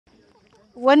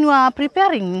When you are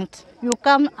preparing it, you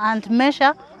come and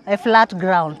measure a flat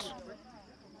ground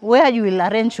where you will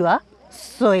arrange your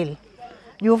soil.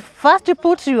 You first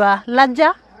put your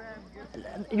larger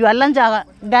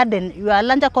garden, your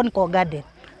larger contour garden,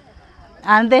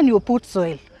 and then you put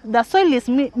soil. The soil is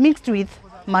mixed with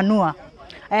manure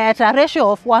at a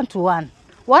ratio of 1:1.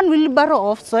 1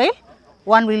 wheelbarrow of soil,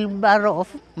 1 wheelbarrow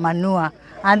of manure,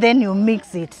 and then you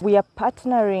mix it. We are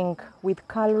partnering with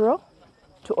Calro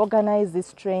to organize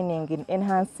this training in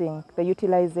enhancing the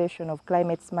utilization of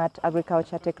climate-smart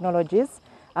agriculture technologies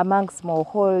among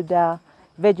smallholder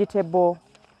vegetable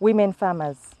women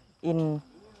farmers in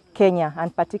Kenya,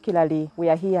 and particularly we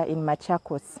are here in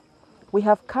Machakos. We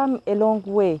have come a long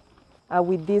way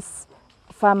with this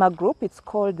farmer group. It's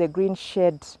called the Green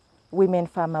Shed Women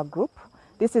Farmer Group.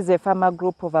 This is a farmer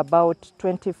group of about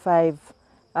 25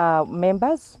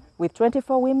 members with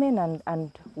 24 women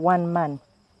and 1 man.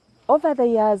 Over the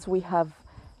years, we have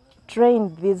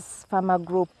trained this farmer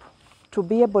group to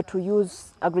be able to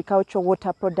use agricultural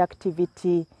water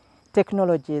productivity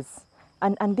technologies.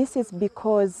 And this is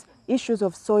because issues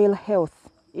of soil health,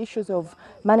 issues of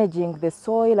managing the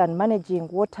soil and managing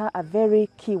water are very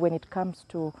key when it comes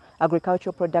to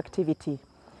agricultural productivity.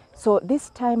 So this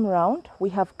time round, we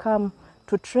have come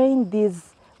to train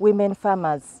these women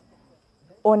farmers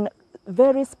on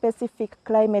very specific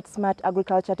climate-smart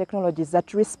agriculture technologies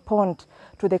that respond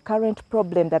to the current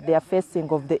problem that they are facing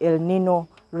of the El Nino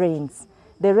rains.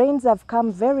 The rains have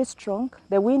come very strong,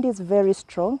 the wind is very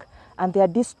strong, and they are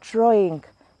destroying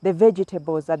the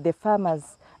vegetables that the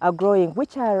farmers are growing,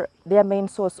 which are their main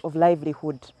source of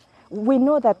livelihood. We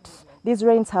know that these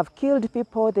rains have killed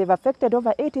people. They've affected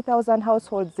over 80,000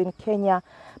 households in Kenya,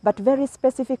 but very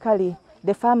specifically,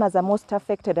 the farmers are most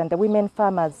affected, and the women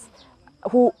farmers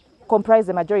who comprise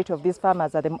the majority of these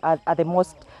farmers are the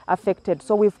most affected.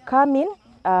 So we've come in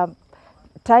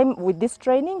time with this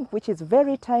training, which is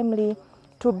very timely,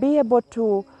 to be able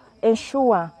to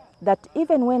ensure that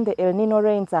even when the El Nino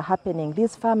rains are happening,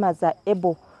 these farmers are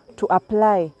able to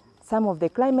apply some of the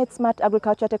climate-smart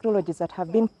agriculture technologies that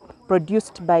have been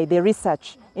produced by the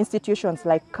research institutions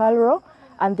like Calro,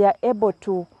 and they are able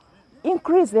to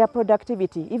increase their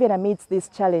productivity even amidst these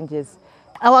challenges.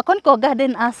 Our contour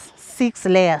garden has 5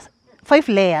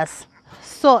 layers.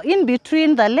 So in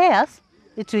between the layers,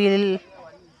 you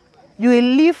will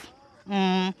leave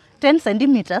 10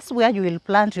 centimeters where you will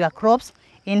plant your crops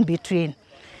in between.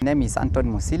 My name is Anton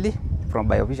Musili from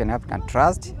Biovision African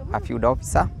Trust, a field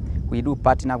officer. We do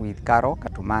partner with Caro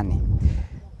Katumani.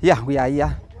 Yeah, we are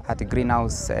here at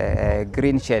Greenhouse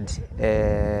Green Shed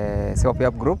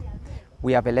self-help group.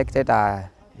 We have elected a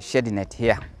shade net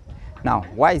here. Now,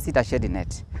 why is it a shade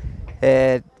net?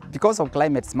 Because of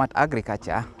climate smart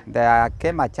agriculture, there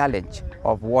came a challenge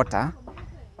of water,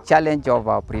 challenge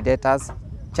of predators,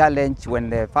 challenge when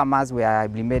the farmers were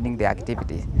implementing the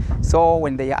activity. So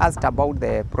when they asked about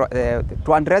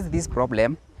to address this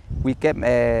problem, we came,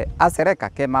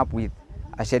 Asereka came up with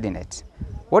a shade net.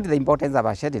 What is the importance of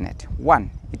a shade net?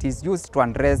 One, it is used to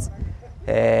address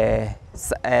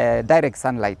direct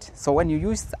sunlight. So when you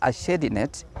use a shade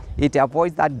net, it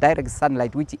avoids that direct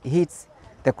sunlight which hits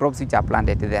the crops which are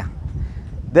planted there.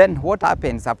 Then what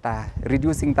happens after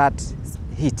reducing that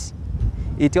heat?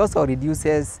 It also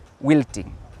reduces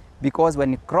wilting, because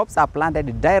when crops are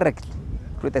planted direct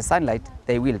to the sunlight,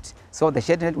 they wilt. So the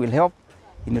shade net will help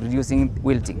in reducing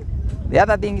wilting. The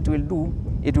other thing it will do,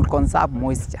 it will conserve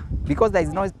moisture. Because there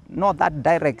is not that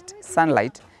direct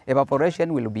sunlight,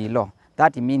 evaporation will be low.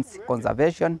 That means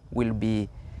conservation will be,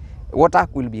 water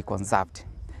will be conserved.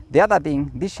 The other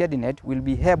thing, this shade net will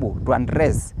be able to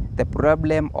address the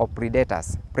problem of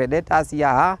predators. Predators here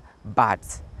are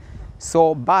birds.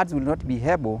 So birds will not be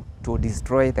able to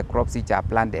destroy the crops which are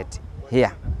planted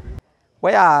here.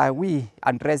 Why are we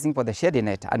addressing for the shade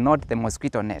net and not the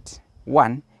mosquito net?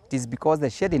 One, it is because the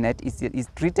shade net is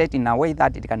treated in a way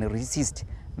that it can resist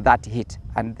that heat,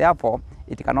 and therefore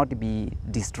it cannot be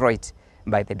destroyed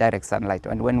by the direct sunlight.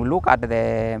 And when we look at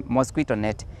the mosquito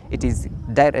net, it is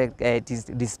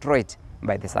destroyed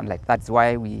by the sunlight. That's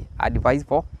why we advise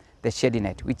for the shade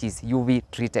net, which is UV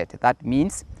treated. That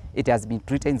means it has been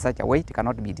treated in such a way it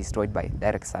cannot be destroyed by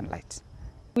direct sunlight.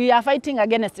 We are fighting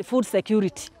against food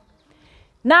security.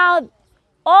 Now,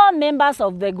 all members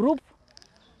of the group,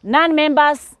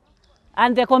 non-members,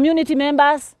 and the community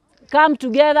members come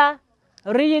together,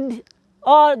 read,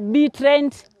 or be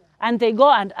trained, and they go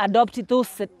and adopt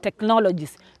those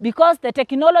technologies, because the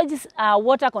technologies are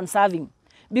water conserving.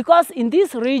 Because in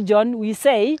this region, we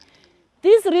say,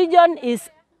 this region is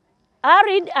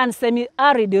arid and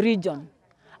semi-arid region.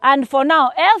 And for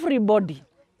now, everybody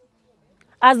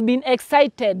has been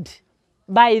excited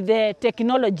by the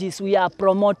technologies we are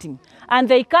promoting. And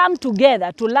they come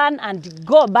together to learn and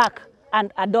go back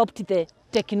and adopt the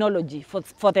technology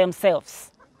for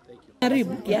themselves.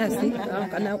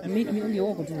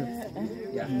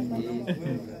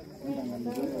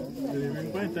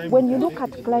 When you look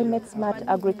at climate smart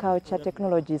agriculture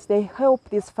technologies, they help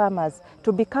these farmers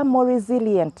to become more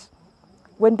resilient.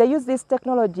 When they use these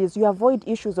technologies, you avoid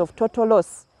issues of total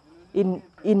loss in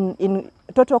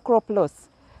total crop loss.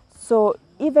 So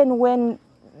even when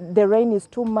the rain is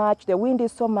too much, the wind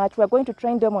is so much, we're going to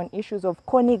train them on issues of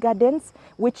coney gardens,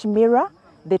 which mirror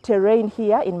the terrain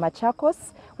here in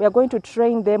Machakos. We are going to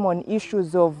train them on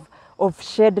issues of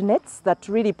shade nets that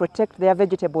really protect their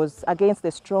vegetables against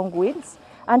the strong winds,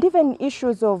 and even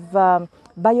issues of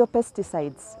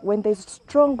biopesticides. When there's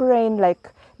strong rain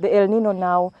like the El Nino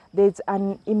now, there's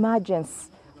an emergence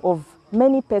of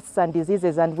many pests and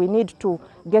diseases, and we need to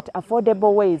get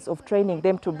affordable ways of training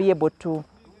them to be able to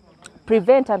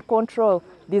prevent and control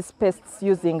these pests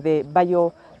using the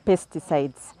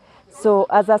biopesticides. So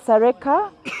as a Sareka,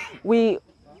 we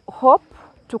hope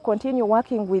to continue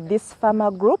working with this farmer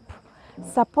group,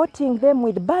 supporting them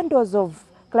with bundles of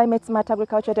climate smart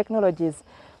agriculture technologies.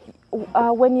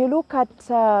 When you look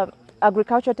at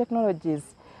agriculture technologies,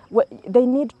 they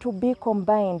need to be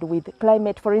combined with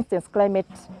climate, for instance, climate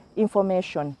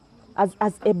information as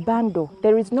a bundle.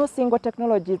 There is no single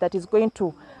technology that is going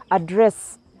to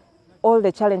address all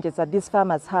the challenges that these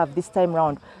farmers have this time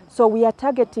round. So we are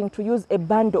targeting to use a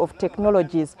bundle of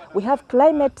technologies. We have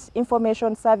climate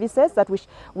information services that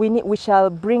we shall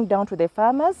bring down to the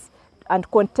farmers and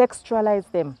contextualize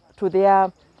them to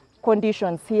their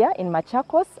conditions here in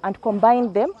Machakos and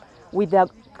combine them with the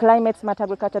climate smart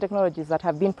agriculture technologies that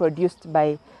have been produced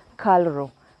by KALRO.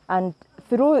 And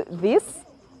through this,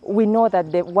 we know that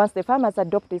once the farmers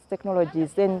adopt these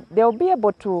technologies, then they'll be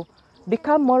able to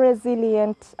become more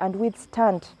resilient and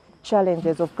withstand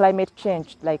challenges of climate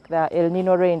change like the El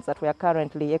Nino rains that we are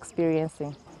currently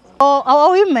experiencing.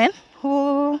 Our women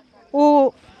who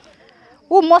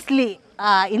mostly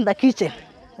are in the kitchen,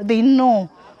 they know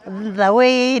the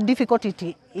way difficult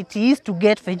it is to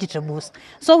get vegetables.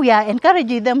 So we are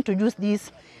encouraging them to use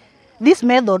this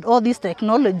method or this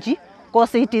technology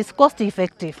because it is cost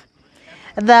effective.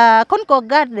 The Concord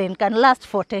garden can last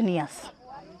for 10 years.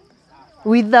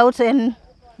 Without any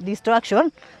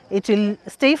destruction, it will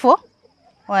stay for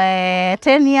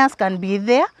 10 years, can be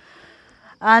there,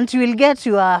 and you will get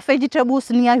your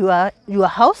vegetables near your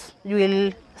house. You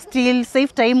will still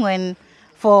save time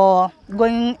for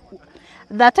going.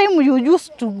 The time you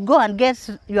used to go and get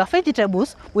your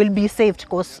vegetables will be saved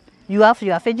because you have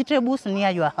your vegetables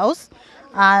near your house,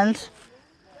 and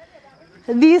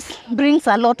this brings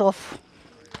a lot of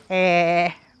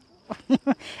it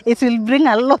will bring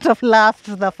a lot of love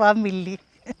to the family.